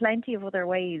 There are plenty of other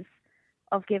ways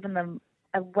of giving them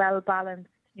a well-balanced,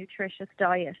 nutritious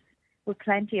diet with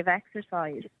plenty of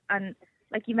exercise. And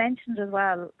like you mentioned as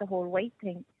well, the whole weight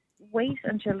thing. Weight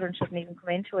and children shouldn't even come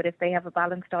into it if they have a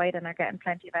balanced diet and are getting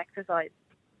plenty of exercise.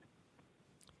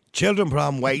 Children put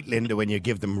on weight, Linda, when you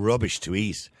give them rubbish to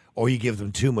eat or you give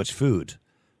them too much food.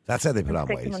 That's how they put on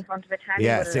weight. Stick them in front of a telly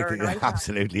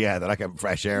absolutely, yeah. They're like a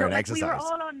fresh air and exercise. We were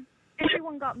all on.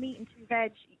 Everyone got meat and two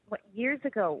veg years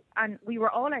ago, and we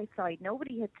were all outside.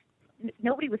 Nobody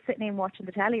was sitting in watching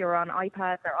the telly or on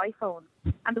iPads or iPhones,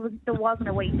 and there wasn't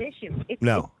a weight issue. It's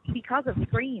because of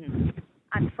screens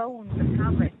and phones and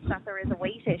tablets that there is a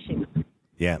weight issue.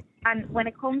 Yeah. And when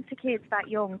it comes to kids that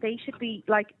young, they should be,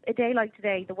 like, a day like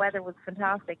today, the weather was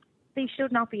fantastic. They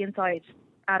should not be inside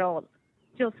at all.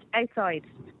 Just outside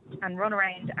and run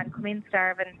around and come in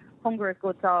starving. Hunger is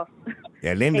good sauce.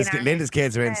 Yeah, Linda's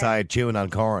kids are inside chewing on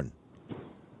corn.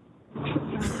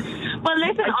 Well,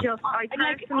 listen, I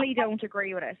personally don't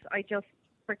agree with it.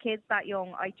 For kids that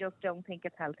young, I just don't think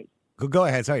it's healthy. Go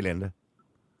ahead. Sorry, Linda.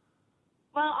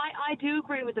 Well, I do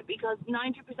agree with it because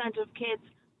 90% of kids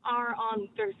are on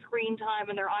their screen time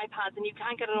and their iPads, and you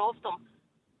can't get it off them.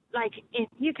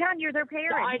 You can. You're their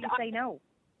parent. You say no.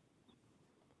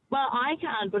 Well, I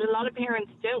can, but a lot of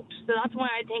parents don't. So that's why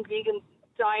I think vegan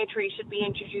dietary should be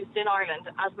introduced in Ireland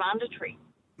as mandatory.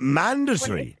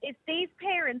 Mandatory? If these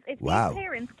parents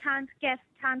can't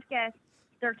get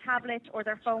their tablet or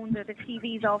their phones or the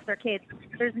TVs off their kids,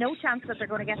 there's no chance that they're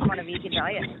going to get them on a vegan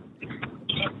diet.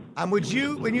 And would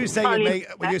you, when you say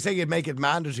you'd make it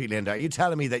mandatory, Linda, are you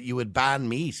telling me that you would ban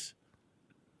meat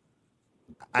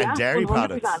and dairy 100%.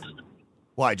 products?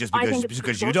 Why? Just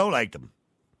because you don't like them?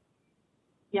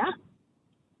 Yeah.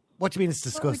 What do you mean it's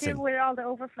disgusting? What we do with all the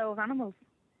overflow of animals?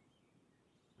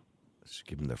 Just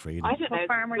give them their freedom. I don't know. Put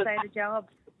farmers out of jobs.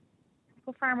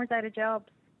 Put farmers out of jobs.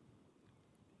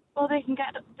 Well, they can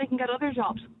get other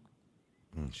jobs.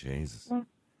 Oh, Jesus. Well,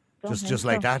 just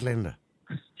like that, Linda.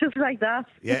 Just like that.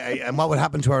 Yeah, and what would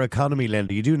happen to our economy,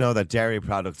 Linda? You do know that dairy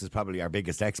products is probably our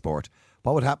biggest export.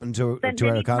 What would happen to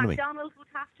our economy? McDonald's would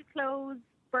have to close.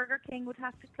 Burger King would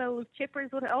have to close.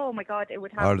 Chippers would. Oh my God, it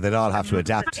would have. Or they'd all have to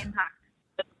adapt. Impact.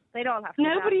 They'd all have to.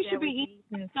 Nobody should be eating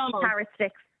McDonald's. Carrot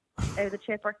sticks out of the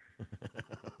chipper.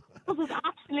 This is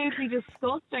absolutely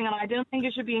disgusting, and I don't think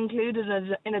it should be included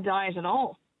in a diet at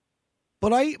all.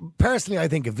 But I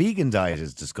think a vegan diet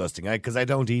is disgusting because I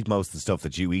don't eat most of the stuff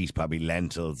that you eat, probably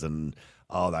lentils and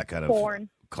all that kind of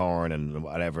corn and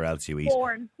whatever else you eat.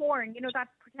 Corn, you know, that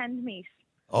pretend meat.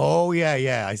 Oh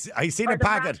yeah. I seen a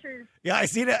packet. Rashers. Yeah, I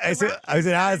seen it. I was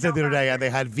in Asda the other day, and they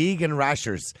had vegan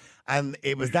rashers, and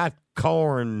it was that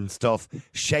corn stuff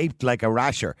shaped like a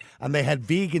rasher, and they had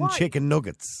vegan chicken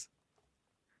nuggets.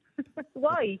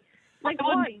 Why?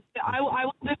 Why? I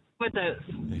wouldn't with those.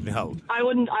 No, I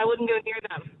wouldn't go near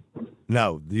them.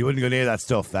 No, you wouldn't go near that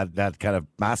stuff. That kind of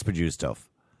mass-produced stuff.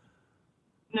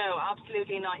 No,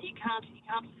 absolutely not. You can't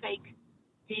fake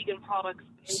vegan products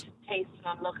into tasting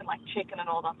and looking like chicken and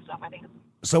all that stuff. I think.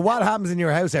 So what happens in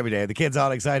your house every day? The kids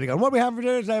all excited, going, "What are we having for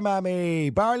dinner today, Mommy?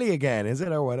 Barley again, is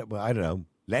it, or what? Well, I don't know.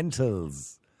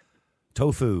 Lentils,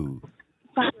 tofu.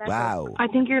 Wow. I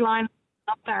think your line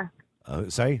up there. Oh,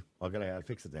 sorry. I'll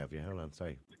fix it now for you. Hold on.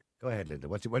 Sorry. Go ahead, Linda.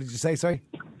 What did you say? Sorry.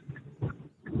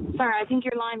 Sorry, I think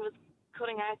your line was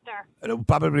cutting out there. It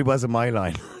probably wasn't my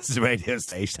line. It's a radio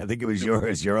station. I think it was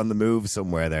yours. You're on the move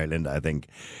somewhere there, Linda, I think.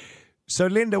 So,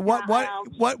 Linda, what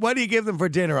do you give them for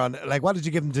dinner on? Like, what did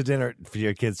you give them to dinner for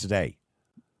your kids today?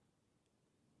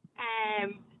 I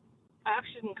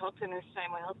actually didn't cook dinner today.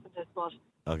 My husband did, but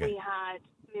we had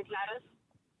lettuce.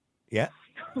 Yeah.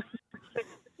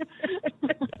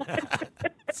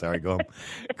 Sorry, go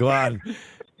on.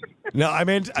 No, I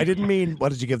didn't mean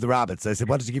what did you give the rabbits? I said,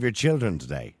 what did you give your children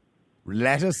today?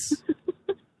 Lettuce?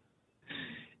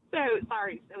 So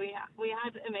we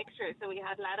had a mixture. So we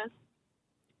had lettuce,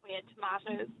 we had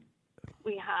tomatoes,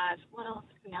 we had, what else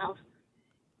did we have?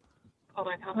 Oh,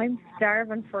 I'm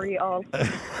starving for you all.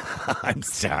 I'm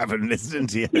starving listening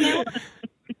to you.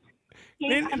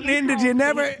 Linda,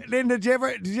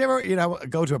 did you ever,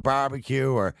 go to a barbecue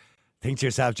or think to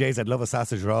yourself, "Jays, I'd love a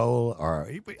sausage roll"?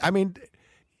 Or, I mean,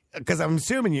 because I'm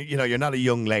assuming you're not a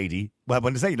young lady. Well,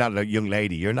 when I say you're not a young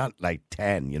lady, you're not like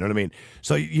 10. You know what I mean?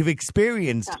 So you've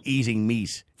experienced eating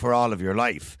meat for all of your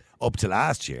life up to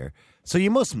last year. So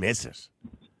you must miss it.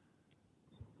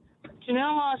 Do you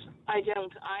know what? I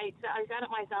don't. I said it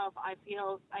myself. I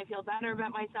feel better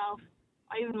about myself.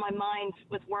 Even my mind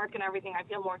with work and everything, I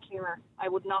feel more clearer. I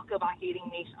would not go back eating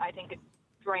meat. I think it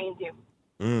drains you.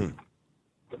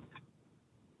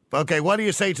 Okay, what do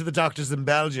you say to the doctors in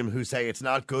Belgium who say it's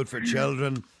not good for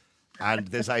children and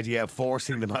this idea of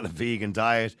forcing them on a vegan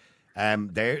diet?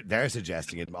 They're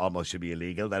suggesting it almost should be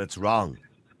illegal, that it's wrong.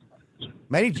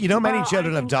 Many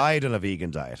children have died on a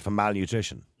vegan diet from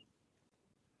malnutrition.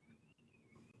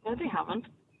 No, they haven't.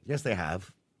 Yes, they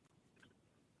have.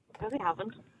 No, they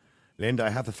haven't. Linda, I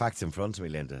have the facts in front of me,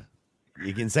 Linda.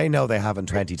 You can say no, they haven't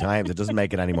 20 times. It doesn't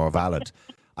make it any more valid.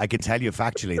 I can tell you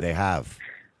factually they have.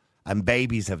 And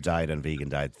babies have died on vegan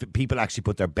diets. People actually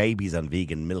put their babies on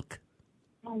vegan milk.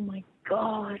 Oh, my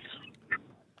God.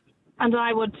 And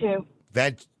I would too.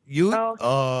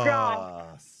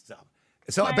 Stop.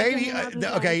 So a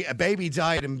baby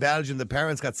died in Belgium. The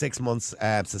parents got 6 months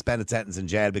suspended sentence in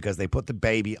jail because they put the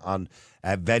baby on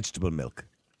vegetable milk.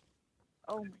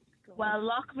 Oh, my God. Well,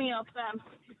 lock me up then.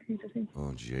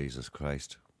 Oh, Jesus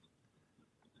Christ.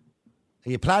 Are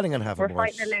you planning on having more? We're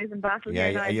fighting a losing battle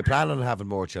here now. Are you planning on having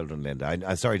more children, Linda?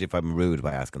 I'm sorry if I'm rude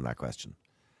by asking that question.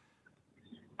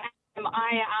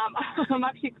 I am. I'm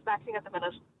actually expecting at the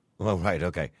minute. Oh, right,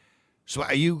 okay. So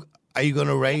are you going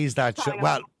to raise that?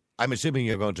 Well, I'm assuming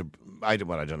you're going to I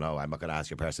don't know. I'm not going to ask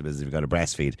your personal business if you're going to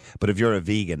breastfeed. But if you're a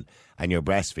vegan and you're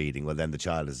breastfeeding, well, then the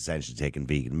child is essentially taking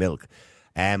vegan milk.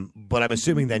 But I'm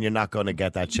assuming then you're not going to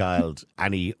get that child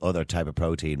any other type of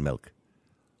protein milk.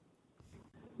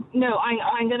 No,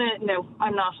 I'm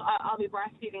not. I'll be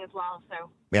breastfeeding as well. So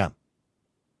yeah,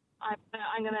 I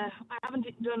haven't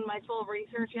done my full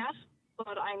research yet,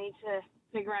 but I need to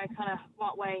figure out kind of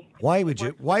what way. Why would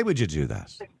you do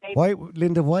that?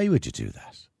 Linda? Why would you do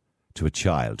that to a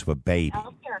child, to a baby,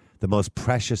 the most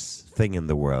precious thing in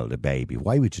the world, a baby?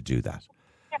 Why would you do that?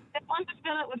 Yeah, I want to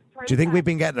fill it with processed. Do you think we've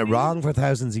been getting it wrong for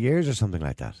thousands of years or something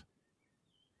like that?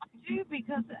 I do,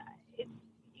 because you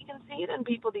can see it in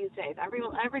people these days.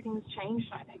 Everything's changed,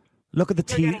 I think. Look at the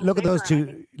tea. Look at those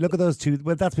two. Look at those two.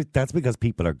 Well, that's because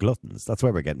people are gluttons. That's why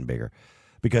we're getting bigger.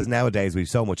 Because nowadays we've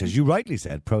so much, as you rightly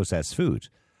said, processed food.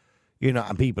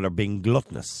 And people are being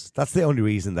gluttonous. That's the only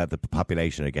reason that the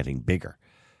population are getting bigger,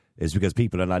 is because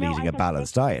people are not eating a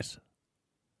balanced diet.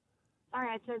 Sorry,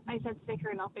 I said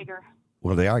sicker, not bigger.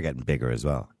 Well, they are getting bigger as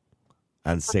well,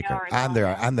 and sicker, and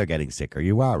they're getting sicker.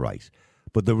 You are right.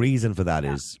 But the reason for that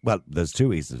is, well, there's two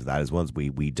reasons for that. Is one,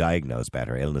 we diagnose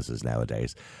better illnesses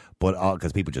nowadays, but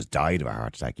because people just died of a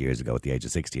heart attack years ago at the age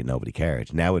of 60 and nobody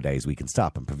cared. Nowadays we can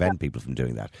stop and prevent people from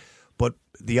doing that. But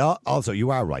also, you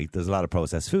are right, there's a lot of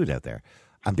processed food out there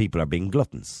and people are being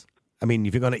gluttons. I mean,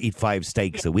 if you're going to eat 5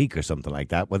 steaks a week or something like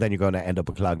that, well, then you're going to end up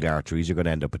with clogged arteries, you're going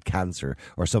to end up with cancer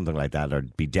or something like that, or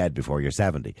be dead before you're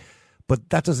 70. But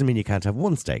that doesn't mean you can't have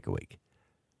 1 steak a week.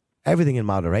 Everything in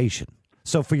moderation.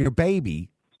 So for your baby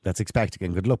that's expecting,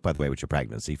 and good luck, by the way, with your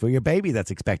pregnancy, for your baby that's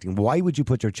expecting, why would you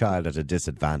put your child at a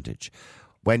disadvantage?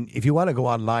 When, if you want to go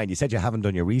online, you said you haven't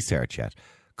done your research yet,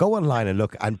 go online and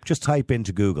look and just type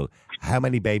into Google, how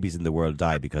many babies in the world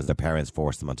die because their parents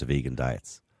forced them onto vegan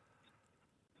diets?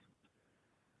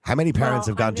 How many parents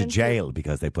have gone to jail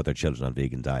because they put their children on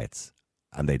vegan diets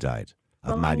and they died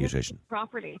of malnutrition?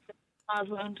 Property, as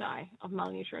won't die of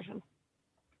malnutrition.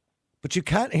 But you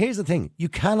can't, here's the thing, you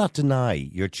cannot deny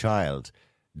your child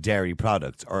dairy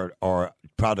products or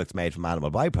products made from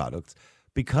animal byproducts,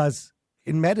 because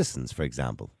in medicines, for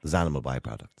example, there's animal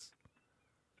byproducts.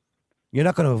 You're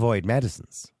not going to avoid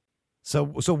medicines. So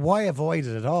why avoid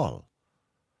it at all?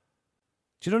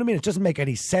 Do you know what I mean? It doesn't make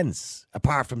any sense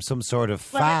apart from some sort of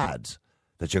fad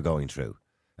that you're going through,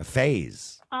 a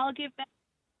phase.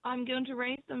 I'm going to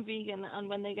raise them vegan, and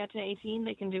when they get to 18,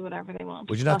 they can do whatever they want.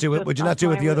 Would you not do it? Would you not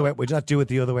do it the other way? Would you not do it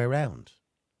the other way around?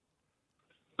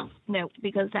 No,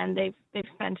 because then they've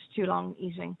spent too long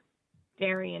eating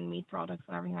dairy and meat products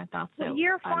and everything like that. So well,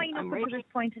 you're fine up until this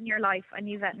point in your life, and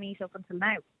you've had meat up until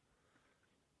now.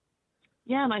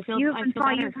 Yeah, and I feel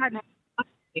better.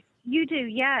 You do,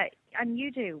 yeah, and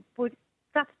you do, but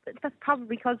that's probably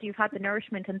because you've had the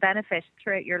nourishment and benefit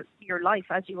throughout your life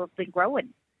as you have been growing.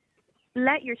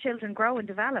 Let your children grow and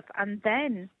develop, and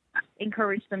then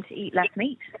encourage them to eat less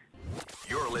meat.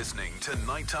 You're listening to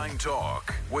Nighttime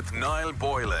Talk with Niall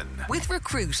Boylan. With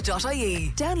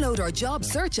Recruit.ie. Download our job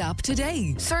search app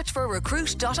today. Search for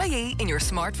Recruit.ie in your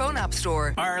smartphone app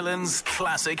store. Ireland's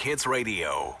classic hits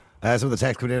radio. Some of the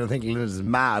text coming in, I think Linda's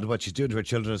mad. What she's doing to her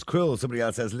children is cruel. Somebody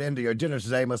else says, Linda, your dinner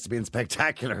today must have been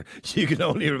spectacular. You can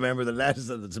only remember the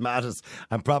lettuce and the tomatoes,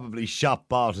 and probably shop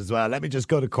bought as well. Let me just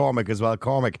go to Cormac as well.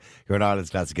 Cormac, you're an Ireland's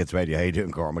Classic Hits Radio. How you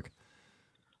doing, Cormac?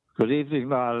 Good evening,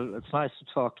 Niall. It's nice to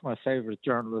talk to my favourite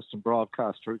journalist and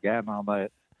broadcaster again on a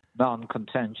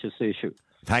non-contentious issue.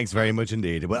 Thanks very much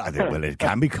indeed. Well, it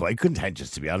can be quite contentious,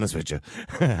 to be honest with you.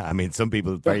 I mean, some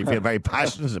people feel very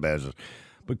passionate about it.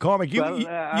 But Cormac, you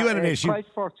had an issue.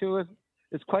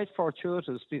 It's quite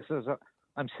fortuitous because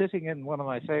I'm sitting in one of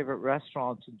my favourite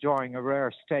restaurants enjoying a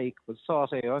rare steak with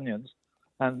sauté onions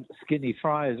and skinny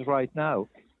fries right now.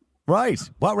 Right.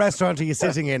 What restaurant are you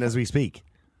sitting in as we speak?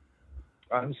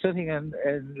 I'm sitting in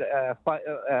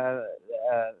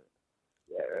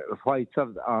White's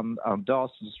on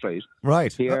Dawson Street.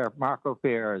 Right. Here, Marco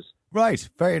Pierre's. Right.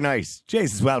 Very nice.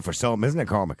 Jesus, well for some, isn't it,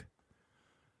 Cormac?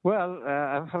 Well,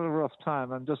 I've had a rough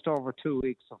time. I'm just over 2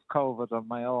 weeks of COVID on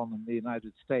my own in the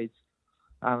United States,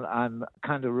 and I'm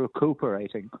kind of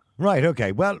recuperating. Right,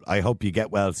 okay. Well, I hope you get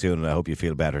well soon, and I hope you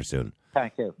feel better soon.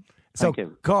 Thank you. So,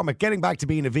 Cormac, getting back to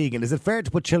being a vegan, is it fair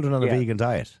to put children on a vegan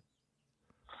diet?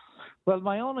 Well,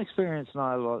 my own experience,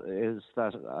 Niall, is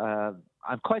that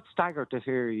I'm quite staggered to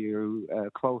hear you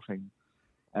quoting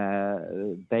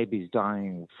babies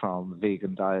dying from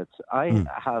vegan diets. I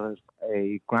had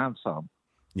a grandson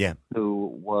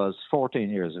who was 14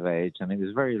 years of age, and he was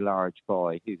a very large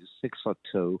boy. He was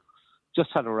 6'2", just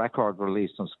had a record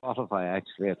released on Spotify,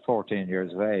 actually, at 14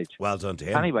 years of age. Well done to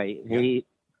him. Anyway, he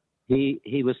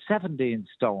He was 17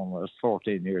 stone at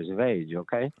 14 years of age,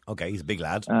 okay? Okay, he's a big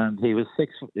lad. And he was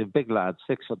a big lad,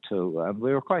 6'2", and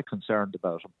we were quite concerned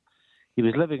about him. He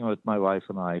was living with my wife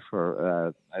and I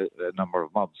for a number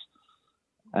of months.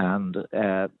 And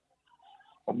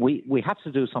we had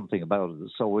to do something about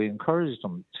it. So we encouraged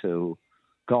him to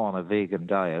go on a vegan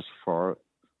diet for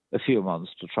a few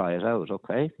months to try it out,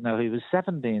 okay? Now, he was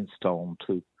 17 stone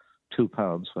to 2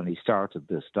 pounds when he started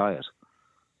this diet.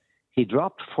 He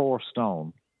dropped 4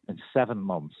 stone in 7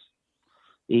 months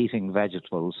eating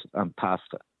vegetables and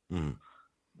pasta. Mm.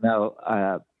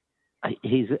 Now,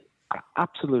 he's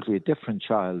absolutely a different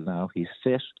child now. He's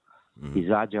fit,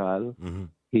 he's agile,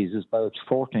 he's about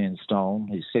 14 stone,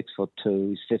 he's 6'2",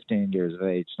 he's 15 years of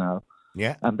age now.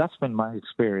 Yeah. And that's been my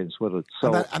experience with it.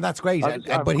 So, and that's great.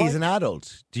 But he's an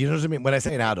adult. Do you know what I mean? When I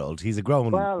say an adult, he's a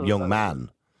grown young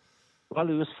man. Well,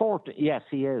 he was 14. Yes,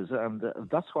 he is, and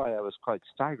that's why I was quite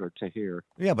staggered to hear.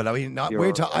 Yeah, but I mean,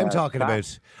 I'm talking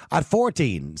about at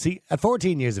 14. See, at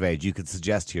 14 years of age, you could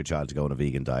suggest to your child to go on a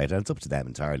vegan diet, and it's up to them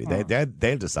entirely.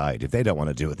 They'll decide. If they don't want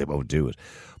to do it, they won't do it.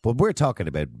 But we're talking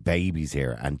about babies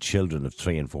here and children of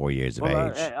 3 and 4 years of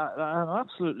age. I'm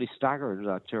absolutely staggered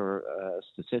at your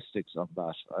statistics on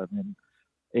that. I mean,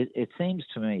 it seems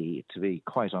to me to be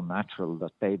quite unnatural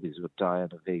that babies would die on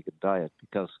a vegan diet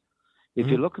because. If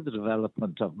you look at the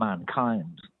development of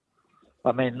mankind,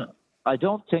 I mean, I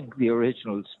don't think the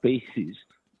original species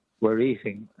were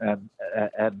eating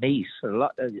meat.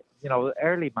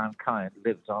 Early mankind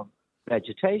lived on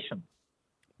vegetation.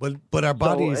 But our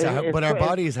bodies,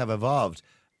 bodies have evolved.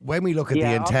 When we look at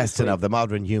the intestine of the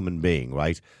modern human being,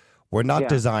 right, we're not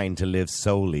designed to live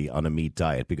solely on a meat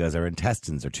diet because our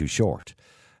intestines are too short.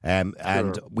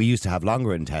 And we used to have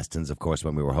longer intestines, of course,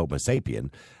 when we were Homo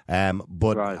sapien.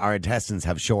 But our intestines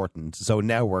have shortened, so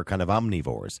now we're kind of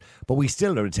omnivores. But we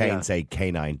still retain, say,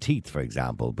 canine teeth, for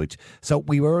example.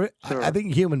 I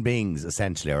think human beings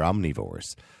essentially are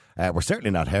omnivores. We're certainly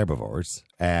not herbivores.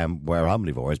 We're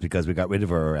omnivores because we got rid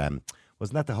of our...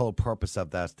 wasn't that the whole purpose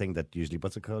of that thing that usually...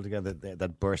 What's it called again?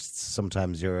 That bursts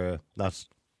sometimes you're not...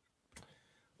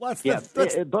 What's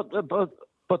that?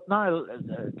 But Niall,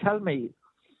 tell me...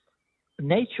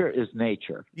 Nature is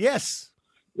nature. Yes.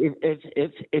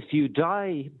 If you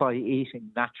die by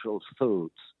eating natural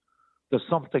foods, there's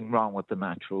something wrong with the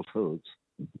natural foods.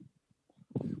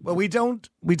 Well, we don't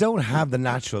have the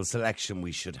natural selection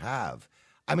we should have.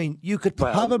 I mean, you could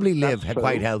probably live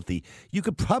quite healthy. You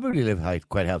could probably live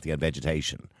quite healthy on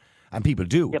vegetation, and people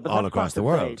do all across the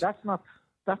world. That's not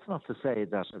to say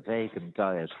that a vegan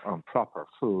diet on proper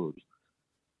food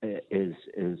is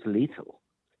lethal.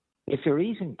 If you're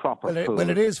eating proper food... Well,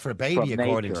 it is for a baby,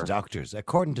 according to doctors.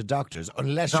 According to doctors,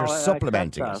 unless you're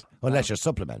supplementing it.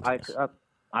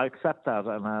 I accept that,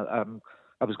 and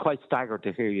I was quite staggered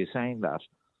to hear you saying that,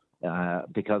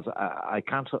 because I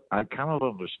cannot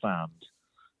understand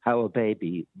how a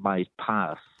baby might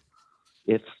pass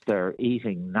if they're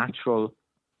eating natural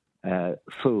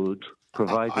food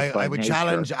provided by nature. I would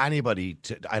challenge anybody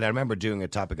to, and I remember doing a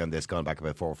topic on this going back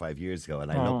about 4 or 5 years ago,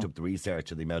 and I looked up the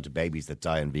research of the amount of babies that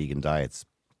die on vegan diets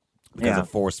because of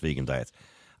forced vegan diets,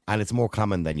 and it's more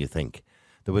common than you think.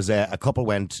 There was a couple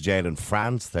went to jail in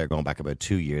France. They're going back about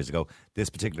 2 years ago. This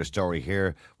particular story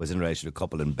here was in relation to a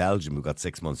couple in Belgium who got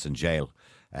 6 months in jail,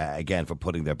 again, for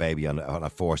putting their baby on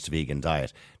a forced vegan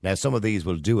diet. Now, some of these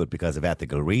will do it because of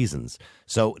ethical reasons.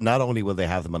 So not only will they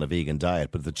have them on a vegan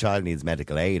diet, but if the child needs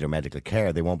medical aid or medical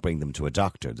care, they won't bring them to a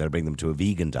doctor. They'll bring them to a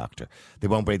vegan doctor. They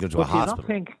won't bring them to a hospital.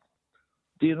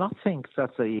 Do you not think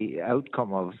that the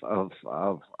outcome of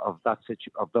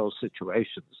those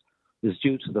situations is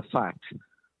due to the fact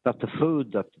that the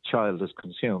food that the child is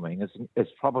consuming is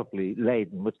probably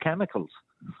laden with chemicals?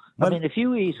 I mean, if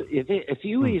you eat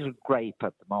a grape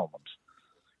at the moment,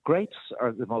 grapes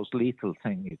are the most lethal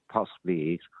thing you could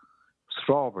possibly eat.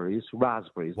 Strawberries,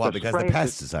 raspberries. Well, because the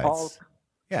pesticides.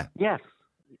 Yes,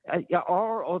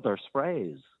 or other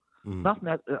sprays. Not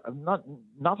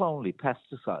only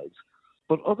pesticides,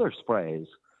 but other sprays.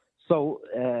 So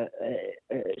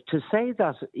to say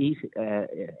that a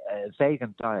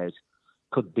vegan diet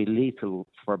could be lethal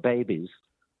for babies,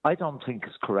 I don't think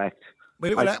is correct.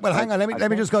 Well, hang on. Let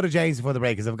me just go to James before the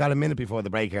break, because I've got a minute before the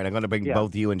break here, and I'm going to bring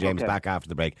both you and James back after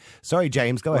the break. Sorry,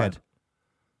 James, go ahead.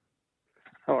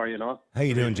 How are you, Noel? How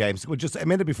you doing, James? Well, just a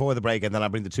minute before the break, and then I'll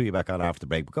bring the two of you back on after the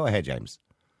break. But go ahead, James.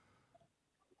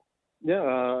 Yeah,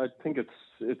 I think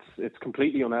it's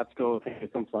completely unethical. I think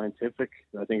it's unscientific.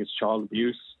 I think it's child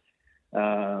abuse.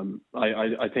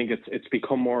 I think it's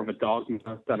become more of a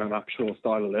dogma than an actual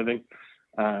style of living.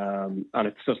 And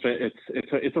it's just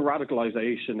it's a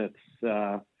radicalization.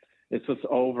 it's just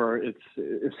over. It's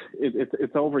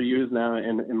overused now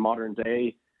in modern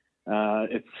day.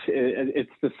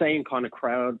 It's the same kind of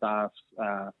crowd that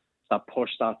push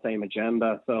that same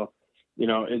agenda. So, you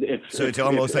know, it's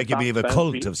almost like you'd be of a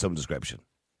cult of some description.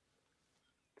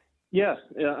 Yeah,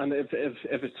 and if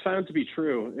it's found to be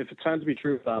true,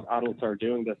 that adults are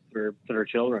doing this to their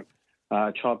children,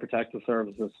 Child Protective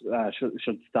Services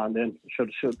should stand in,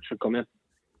 should come in.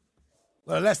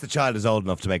 Well, unless the child is old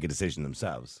enough to make a decision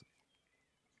themselves.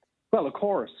 Well, of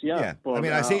course, yeah. But,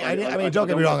 I mean, don't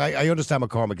get me wrong. I understand what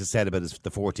Cormac has said about the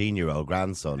 14-year-old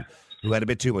grandson who had a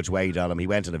bit too much weight on him. He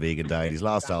went on a vegan diet. He's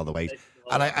lost all the weight.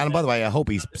 And by the way, I hope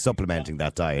he's supplementing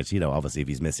that diet. You know, obviously, if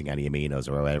he's missing any aminos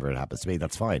or whatever it happens to be,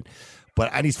 that's fine.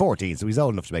 And he's 14, so he's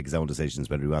old enough to make his own decisions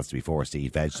whether he wants to be forced to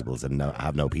eat vegetables and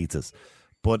have no pizzas.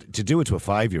 But to do it to a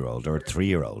 5-year-old or a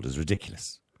 3-year-old is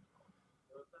ridiculous.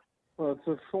 Well, it's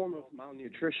a form of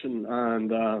malnutrition,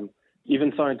 and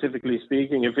even scientifically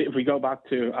speaking, if we go back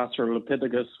to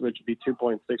Australopithecus, which would be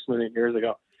 2.6 million years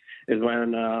ago, is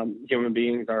when human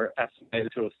beings are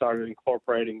estimated to have started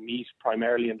incorporating meat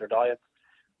primarily in their diets.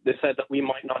 They said that there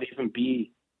might not even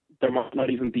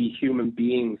be human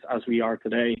beings as we are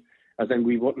today, as in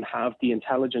we wouldn't have the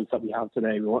intelligence that we have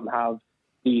today. We wouldn't have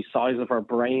the size of our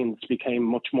brains became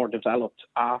much more developed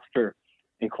after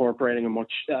incorporating a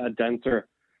much denser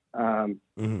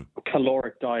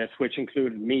caloric diet, which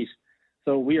included meat.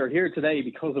 So we are here today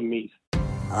because of meat.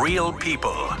 Real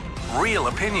people, real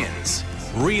opinions,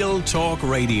 Real Talk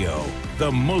Radio,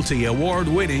 the multi-award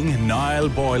winning Niall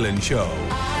Boylan Show.